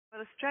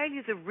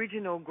Australia's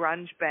original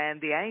grunge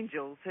band, The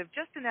Angels, have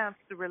just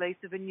announced the release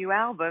of a new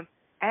album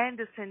and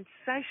a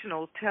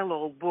sensational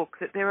tell-all book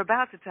that they're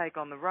about to take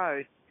on the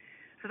road.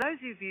 For those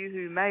of you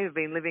who may have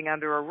been living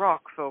under a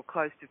rock for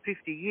close to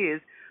 50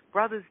 years,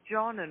 brothers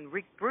John and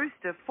Rick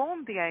Brewster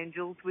formed The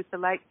Angels with the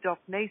late Doc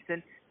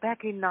Neeson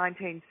back in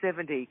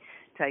 1970,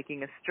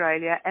 taking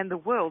Australia and the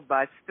world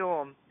by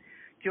storm.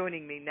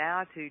 Joining me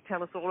now to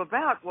tell us all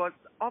about what's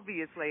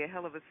obviously a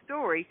hell of a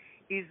story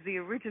is the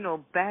original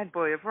bad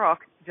boy of rock,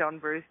 John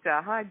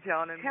Brewster. Hi,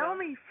 John. And tell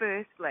me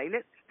firstly,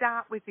 let's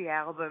start with the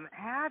album.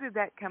 How did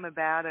that come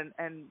about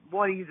and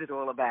what is it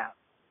all about?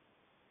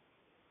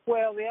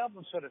 Well, the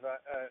album's sort of a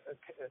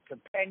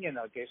companion,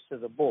 I guess, to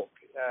the book.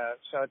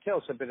 So it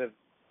tells a bit of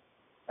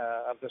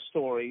the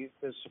story.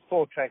 There's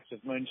 4 tracks of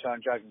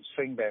Moonshine Jug and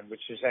String Band,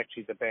 which is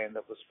actually the band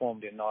that was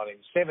formed in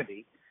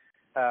 1970.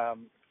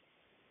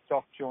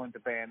 Doc joined the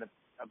band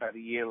about a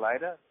year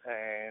later,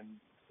 and,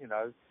 you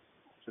know,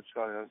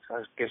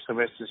 I guess the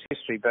rest is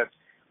history. But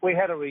we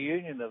had a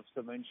reunion of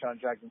the Moonshine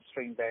Jug and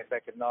String Band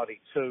back in 92,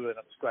 and it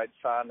was great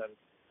fun, and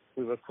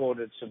we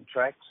recorded some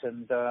tracks.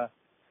 And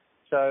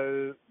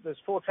so there's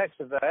 4 tracks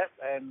of that,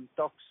 and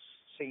Doc's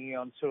singing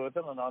on 2 of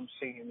them, and I'm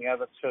singing the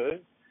other 2.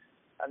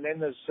 And then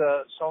there's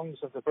songs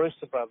of the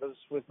Brewster brothers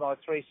with my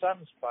 3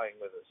 sons playing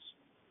with us,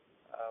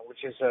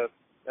 which is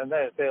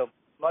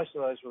most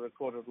of those were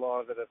recorded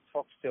live at a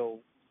Foxtel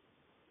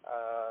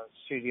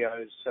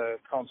Studios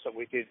concert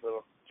we did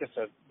with just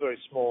a very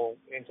small,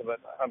 intimate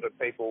 100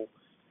 people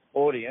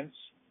audience.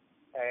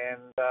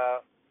 And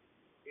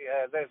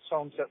they're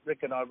songs that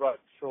Rick and I wrote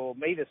for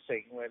me to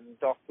sing when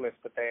Doc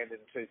left the band in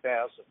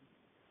 2000.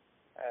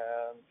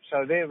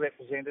 So they're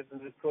represented,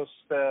 and of course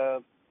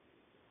the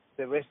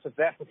rest of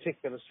that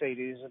particular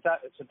CD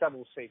it's a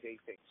double CD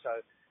thing.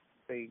 So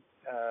the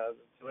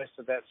rest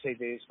of that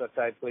CD has got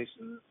Dave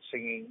Gleason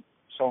singing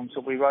songs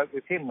that we wrote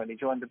with him when he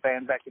joined the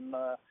band back in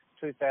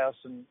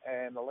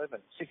 2011,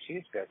 6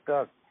 years ago.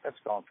 God, that's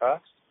gone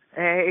fast.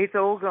 It's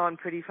all gone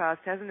pretty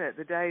fast, hasn't it?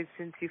 The days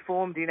since you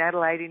formed in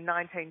Adelaide in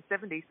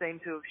 1970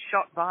 seem to have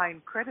shot by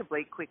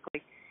incredibly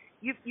quickly.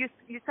 You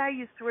say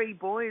your 3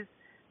 boys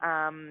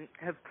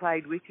have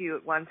played with you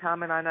at one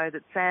time, and I know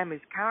that Sam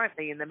is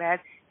currently in the band.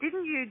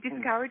 Didn't you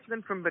discourage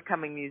them from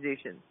becoming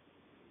musicians?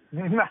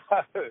 No.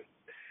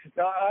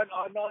 No,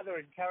 I neither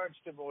encouraged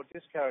them or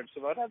discouraged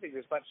them. I don't think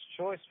there's much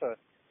choice for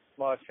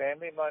my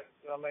family.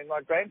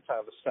 My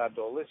grandfather started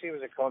all this. He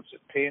was a concert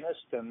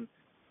pianist, and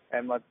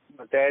my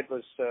dad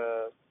was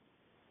the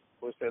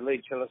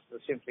lead cellist of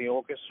the symphony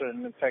orchestra.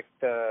 And in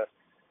fact,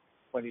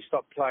 when he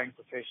stopped playing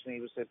professionally,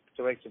 he was the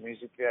director of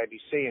music at the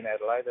ABC in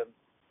Adelaide. And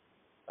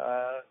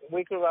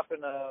we grew up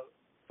in a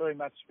very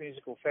much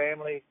musical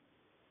family.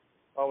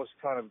 I was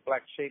kind of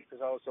black sheep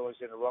because I was always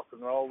into rock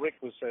and roll. Rick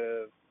was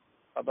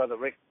my brother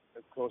Rick,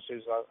 of course,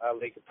 who's our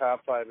lead guitar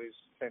player. He's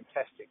a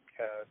fantastic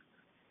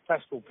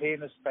classical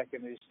pianist back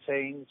in his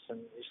teens, and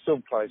he still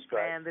plays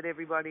great. And that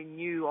everybody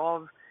knew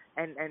of,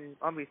 and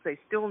obviously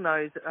still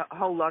knows a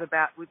whole lot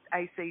about with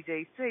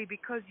AC/DC,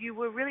 because you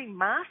were really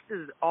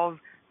masters of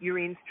your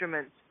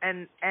instruments,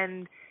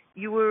 and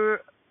you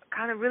were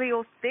kind of really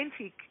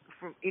authentic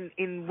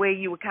in where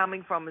you were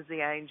coming from as the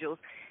Angels.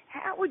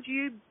 How would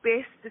you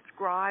best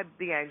describe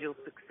the Angels'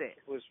 success?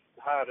 It was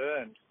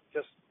hard-earned.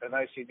 Just an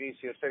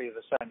AC/DC will tell you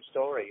the same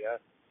story.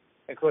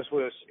 Of course,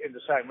 we were in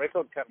the same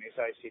record company as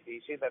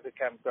AC/DC. They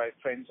became great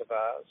friends of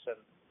ours, and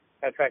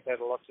in fact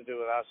had a lot to do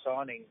with our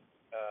signing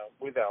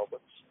with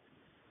Alberts.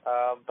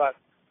 But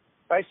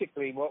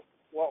basically,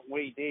 what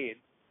we did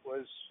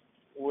was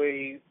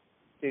we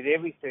did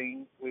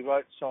everything. We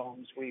wrote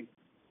songs. We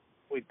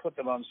put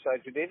them on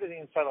stage. We did everything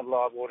in front of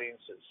live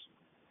audiences.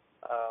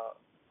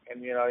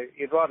 And you know,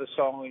 you'd write a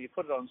song and you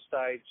put it on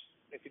stage.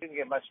 If you didn't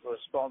get much of a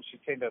response, you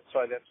tend to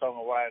throw that song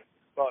away and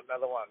write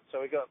another one.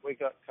 So we got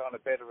kind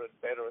of better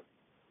and better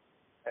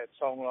at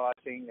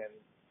songwriting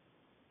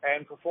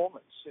and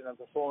performance. You know,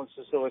 performance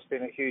has always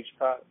been a huge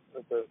part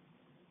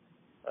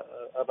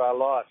of our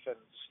life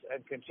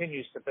and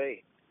continues to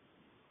be.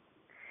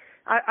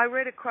 I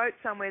read a quote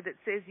somewhere that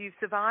says you've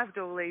survived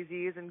all these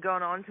years and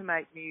gone on to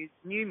make new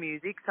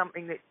music,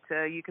 something that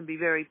you can be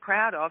very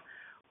proud of.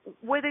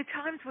 Were there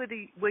times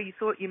where you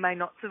thought you may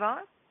not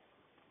survive?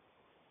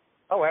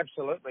 Oh,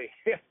 absolutely.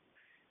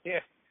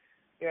 Yeah.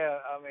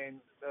 I mean,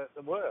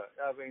 there were.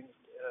 I mean,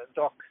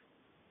 Doc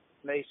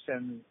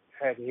Neeson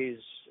had his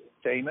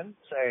demons,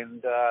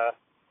 and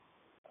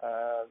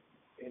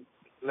he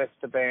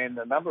left the band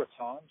a number of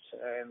times,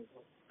 and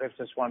left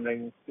us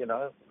wondering, you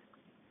know,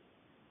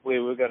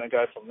 where we're going to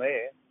go from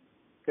there,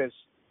 because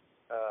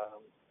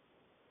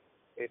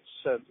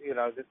it's you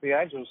know, the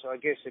Angels. I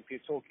guess if you're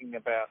talking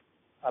about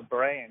a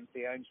brand,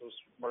 the Angels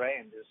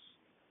brand is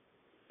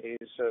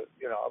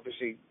you know,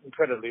 obviously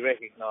incredibly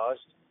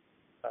recognised.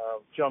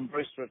 John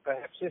Brewster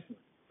perhaps isn't.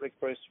 Rick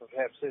Brewster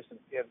perhaps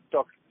isn't. Yeah,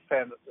 Doc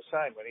found it the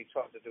same when he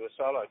tried to do a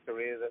solo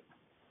career, that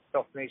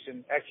Doc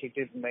Neeson actually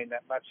didn't mean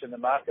that much in the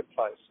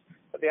marketplace.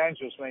 But the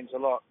Angels means a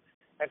lot.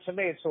 And to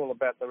me, it's all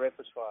about the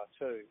repertoire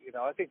too. You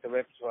know, I think the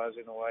repertoire is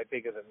in a way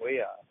bigger than we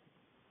are.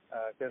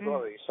 because a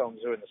lot of these songs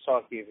are in the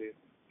psyche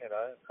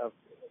of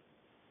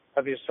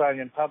of the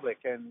Australian public,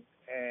 and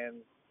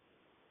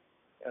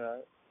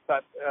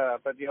but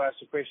you asked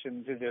the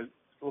question, did it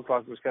look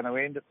like it was going to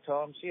end at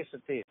times? Yes,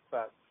 it did,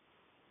 but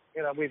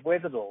we've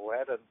weathered all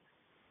that, and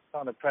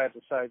kind of proud to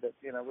say that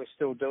we're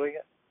still doing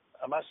it.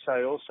 I must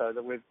say also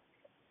that we're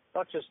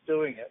not just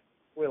doing it,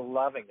 we're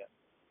loving it.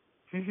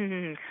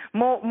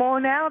 More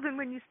now than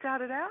when you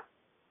started out?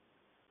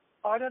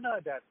 I don't know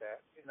about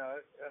that,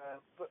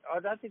 but I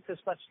don't think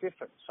there's much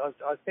difference.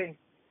 I think,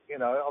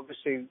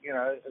 obviously,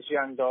 as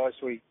young guys,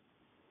 we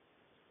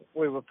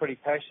were pretty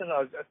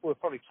passionate. We're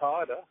probably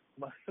tireder,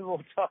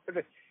 more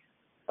tired.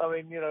 I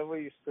mean,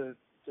 we used to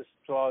just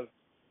drive,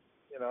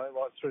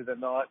 right through the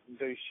night and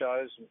do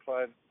shows and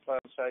play on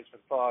stage for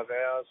 5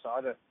 hours.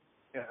 I don't,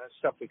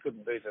 stuff we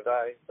couldn't do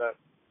today. But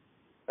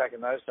back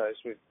in those days,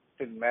 it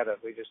didn't matter.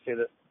 We just did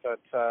it. But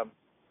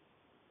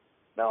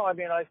no, I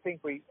mean, I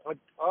think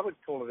I would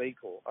call it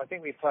equal. I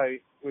think we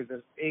play with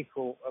an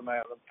equal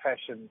amount of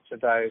passion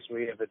today as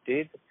we ever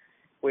did.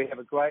 We have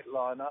a great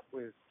lineup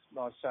with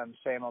my son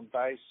Sam on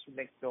bass,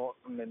 Nick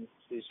Norton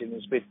is in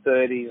his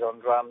mid-30s on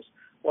drums.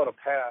 What a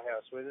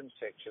powerhouse rhythm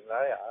section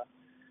they are.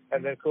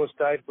 And then, of course,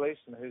 Dave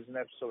Gleason, who's an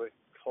absolute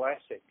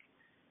classic.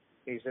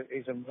 He's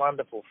a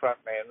wonderful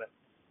frontman.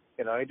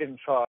 He didn't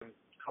try and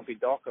copy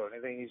Doc or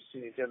anything.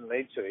 He didn't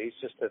need to. He's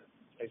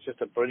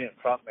just a brilliant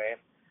frontman.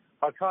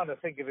 I kind of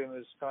think of him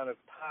as kind of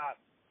part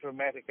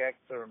dramatic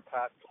actor and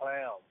part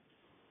clown.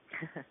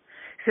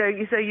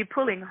 So you're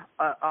pulling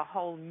a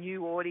whole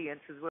new audience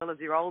as well as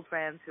your old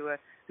fans who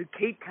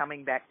keep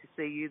coming back to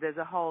see you. There's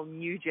a whole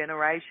new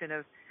generation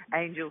of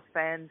Angels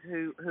fans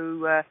who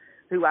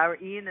are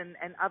in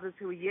and others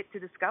who are yet to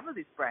discover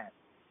this brand.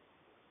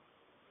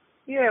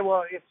 Yeah,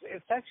 well,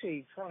 it's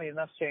actually, funnily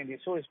enough, Sandy,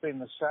 it's always been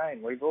the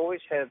same. We've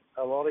always had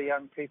a lot of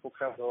young people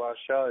come to our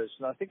shows,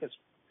 and I think it's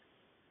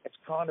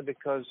kind of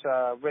because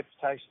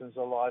reputation as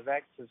a live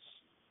act has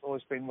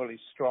always been really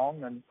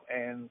strong,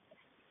 and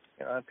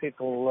young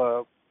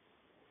people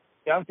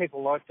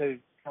like to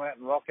come out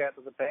and rock out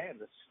to the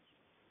band.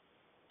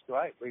 It's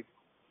great. We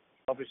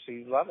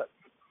obviously love it.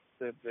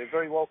 They're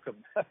very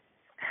welcome.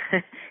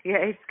 Yeah,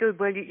 it's good.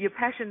 Well, your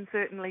passion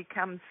certainly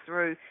comes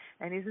through,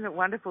 and isn't it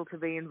wonderful to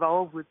be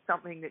involved with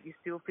something that you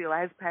still feel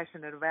as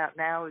passionate about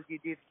now as you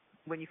did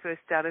when you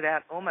first started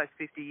out almost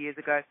 50 years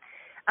ago?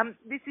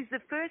 This is the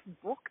first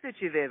book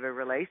that you've ever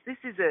released. This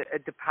is a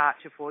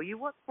departure for you.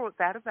 What's brought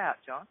that about,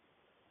 John?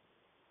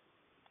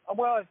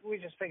 Well, we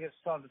just think it's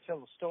time to tell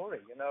the story.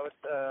 It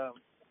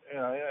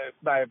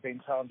may have been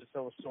time to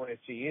tell the story a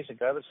few years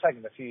ago, but it's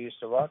taken a few years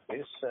to write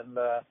this, and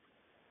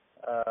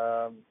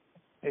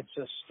it's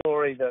a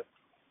story that,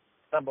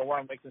 number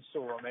one, we can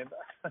still remember.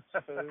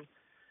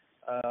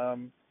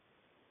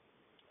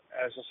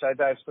 As I say,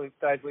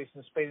 Dave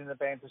Gleason's been in the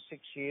band for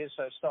 6 years,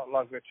 so it's not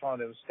like we're trying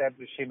to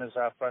establish him as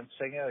our front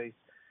singer.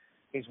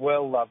 He's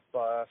well loved by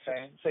our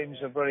fans.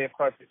 Seems a very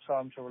appropriate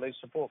time to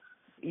release a book.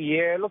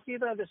 Yeah, look,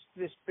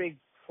 this big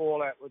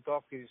fallout with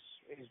Doc is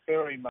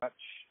very much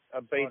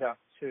a beat up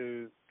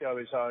to go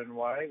his own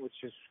way,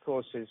 which is, of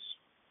course, is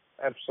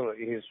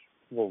absolutely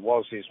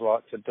was his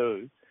right to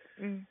do.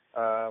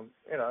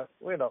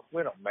 We're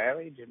not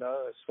married.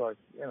 It's like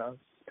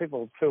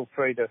people feel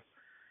free to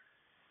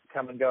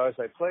come and go as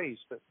they please,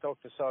 but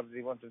Doc decided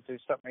he wanted to do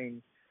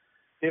something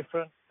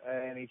different,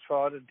 and he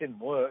tried. It didn't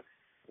work.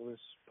 It was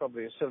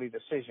probably a silly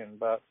decision,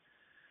 but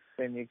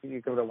then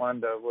you got to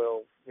wonder,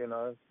 well,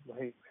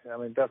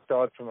 Doc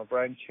died from a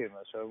brain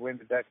tumour, so when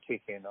did that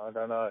kick in? I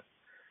don't know,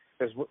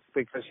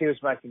 because he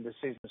was making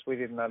decisions we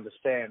didn't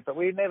understand, but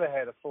we never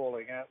had a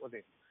falling out with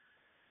him.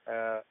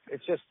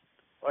 It's just,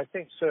 I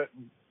think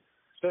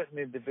certain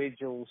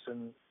individuals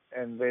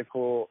and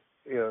therefore,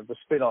 the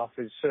spin-off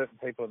is certain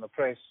people in the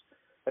press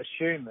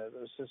assume that it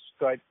was this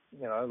great,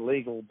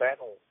 legal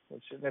battle,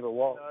 which it never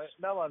was.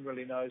 No one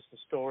really knows the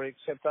story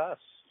except us,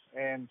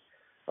 and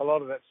a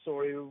lot of that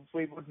story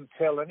we wouldn't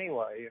tell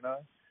anyway.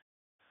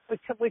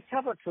 We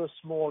cover it to a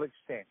small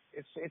extent.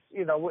 It's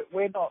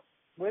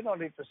we're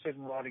not interested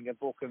in writing a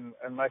book and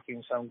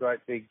making some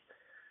great big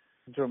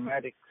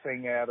dramatic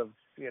thing out of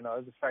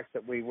the fact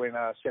that we went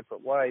our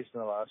separate ways in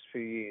the last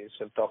few years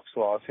of Doc's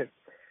life.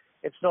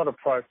 It's not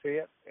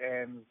appropriate,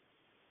 and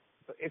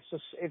it's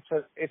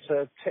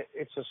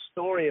a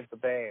story of the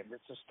band.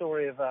 It's a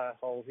story of our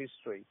whole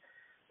history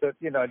that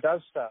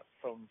does start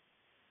from,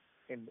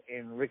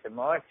 in Rick and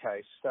my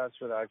case, starts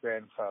with our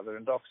grandfather.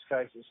 In Doc's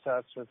case, it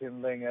starts with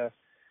him being a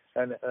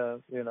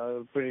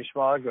British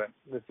migrant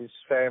with his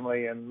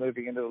family and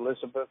moving into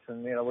Elizabeth,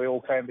 and we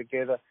all came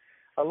together.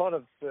 A lot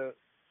of the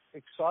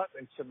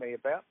excitement to me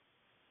about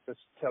this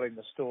telling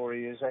the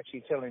story is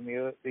actually telling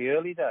the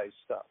early days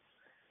stuff,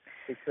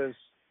 because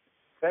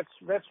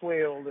that's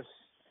where all this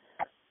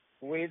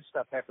weird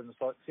stuff happens.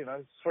 Like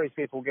three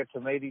people get to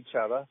meet each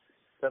other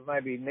that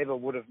maybe never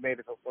would have met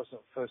if it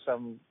wasn't for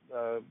some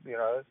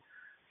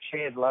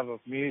shared love of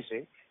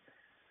music,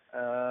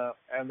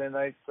 and then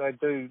they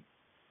do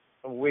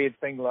a weird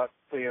thing like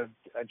be a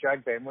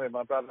jug band where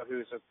my brother,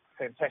 who is a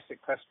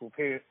fantastic classical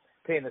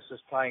pianist, is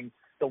playing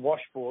the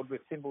washboard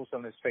with thimbles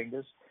on his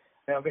fingers.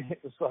 I mean,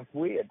 it was like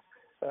weird.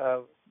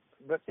 But,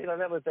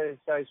 that was those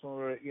days when we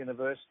were at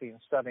university and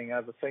studying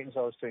other things.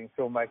 I was doing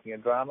filmmaking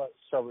and drama,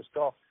 so was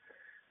Doc.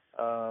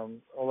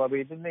 Although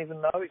we didn't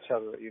even know each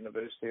other at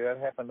university. That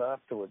happened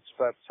afterwards.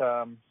 But,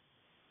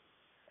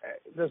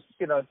 there's,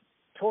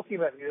 talking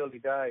about the early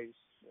days,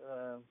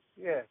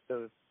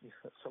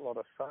 it's a lot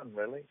of fun,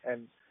 really.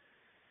 And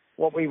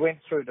what we went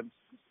through to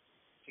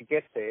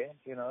get there,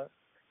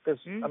 because,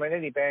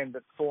 any band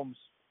that forms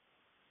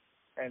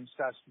and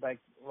starts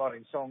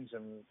writing songs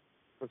and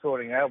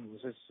recording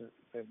albums,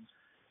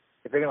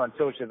 if anyone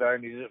tells you they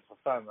only did it for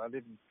fun,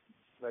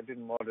 they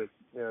didn't want to,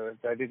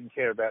 they didn't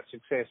care about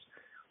success.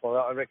 Well,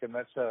 I reckon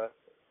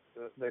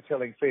they're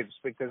telling fibs,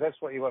 because that's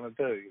what you want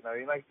to do. You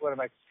want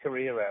to make a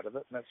career out of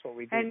it, and that's what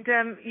we did.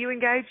 And you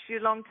engaged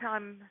your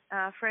long-time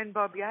friend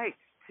Bob Yates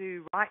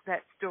to write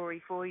that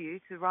story for you,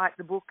 to write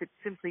the book. It's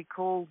simply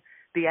called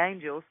The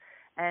Angels.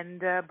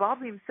 And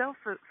Bob himself,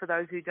 for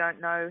those who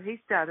don't know, he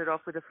started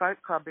off with a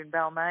folk club in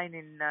Balmain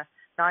in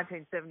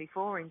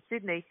 1974 in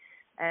Sydney,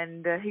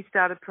 and he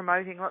started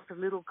promoting lots of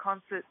little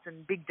concerts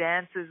and big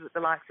dances with the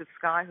likes of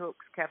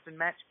Skyhooks, Captain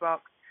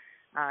Matchbox,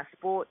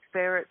 Sports,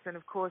 Ferrets, and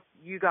of course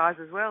you guys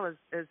as well as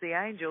the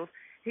Angels.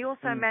 He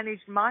also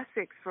managed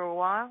MySex for a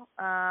while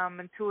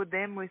and toured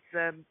them with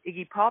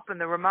Iggy Pop and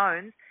the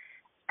Ramones,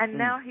 and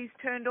now he's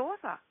turned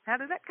author. How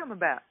did that come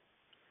about?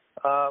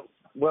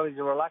 Well, he's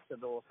a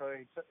reluctant author.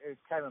 It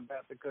came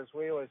about because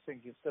we always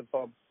think that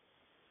Bob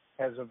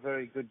has a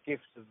very good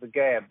gift of the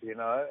gab, and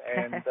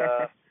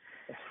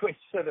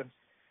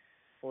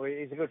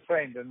he's a good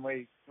friend, and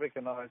Rick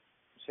and I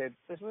said,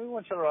 we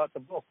want you to write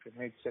the book. And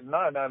he said,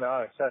 no.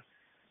 So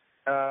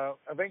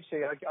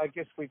eventually, I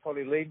guess we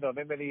probably leaned on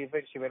him, and he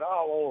eventually went,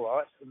 all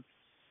right. And,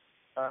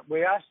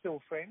 we are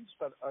still friends,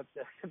 but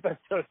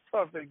there's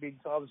probably been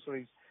times where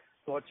he's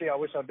thought, I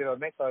wish I'd never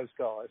met those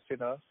guys,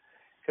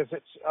 because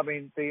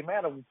the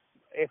amount of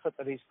effort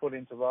that he's put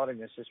into writing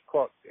this is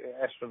quite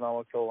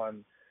astronomical,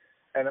 and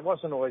it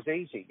wasn't always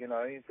easy,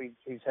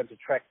 He's had to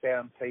track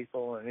down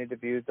people and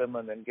interview them,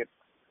 and then get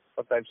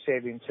what they've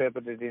said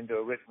interpreted into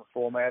a written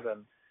format,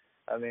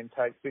 and then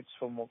take bits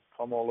from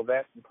all of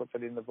that and put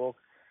it in the book.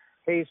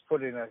 He's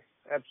put in an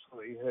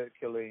absolutely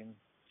Herculean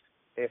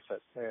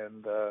effort,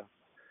 and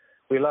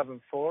we love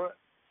him for it.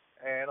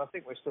 And I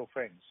think we're still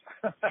friends.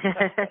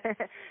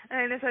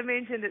 And as I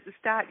mentioned at the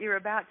start, you're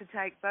about to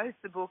take both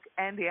the book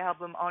and the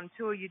album on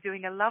tour. You're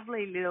doing a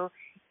lovely little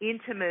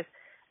intimate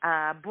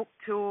book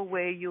tour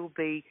where you'll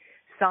be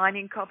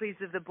signing copies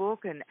of the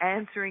book and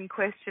answering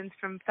questions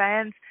from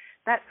fans.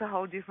 That's a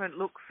whole different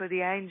look for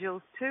the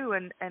Angels too,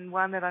 and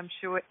one that I'm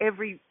sure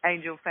every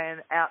Angel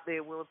fan out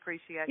there will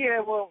appreciate. Yeah,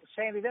 well,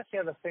 Sandy, that's the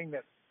other thing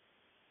that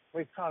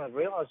we've kind of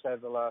realised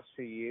over the last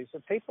few years,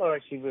 that people are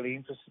actually really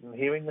interested in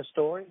hearing the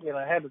story.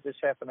 How did this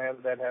happen? How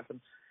did that happen?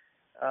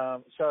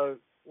 So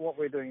what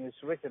we're doing is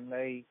Rick and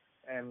me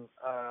and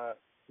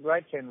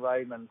great Ken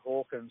Raymond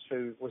Hawkins,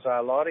 who was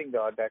our lighting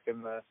guy back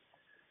in the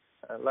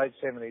late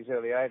 70s,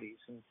 early 80s,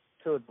 and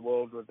toured the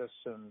world with us,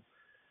 and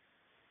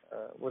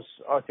was,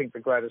 I think, the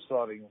greatest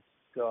lighting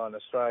guy in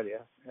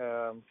Australia.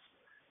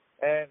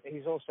 And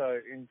he's also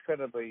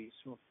incredibly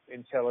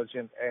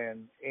intelligent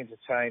and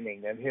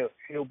entertaining, and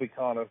he'll be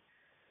kind of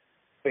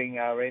being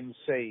our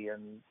MC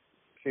and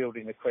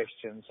fielding the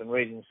questions and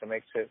reading some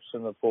excerpts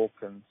from the book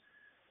and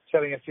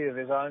telling a few of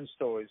his own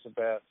stories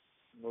about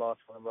life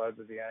on the road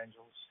with the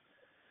Angels.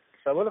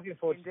 So we're looking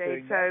forward to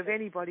doing that. So if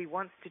anybody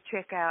wants to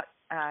check out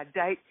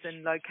dates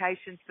and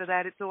locations for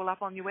that, it's all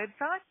up on your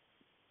website?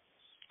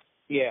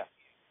 Yeah,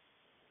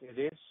 it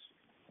is,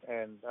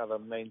 and other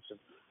means of...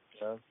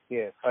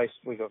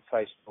 we got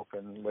Facebook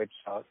and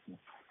website.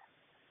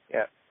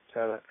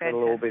 So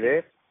it'll all be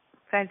there.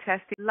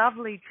 Fantastic.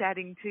 Lovely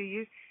chatting to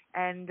you,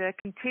 and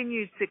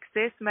continued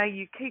success. May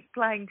you keep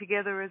playing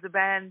together as a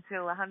band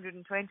till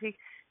 120,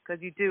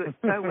 because you do it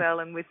so well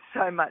and with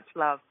so much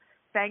love.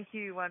 Thank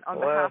you on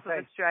behalf of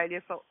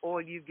Australia for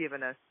all you've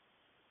given us.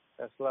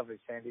 That's lovely,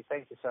 Sandy.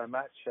 Thank you so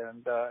much.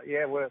 And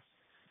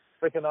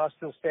Rick and I are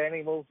still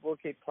standing. We'll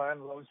keep playing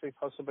as long as we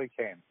possibly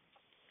can.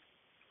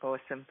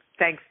 Awesome.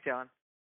 Thanks, John.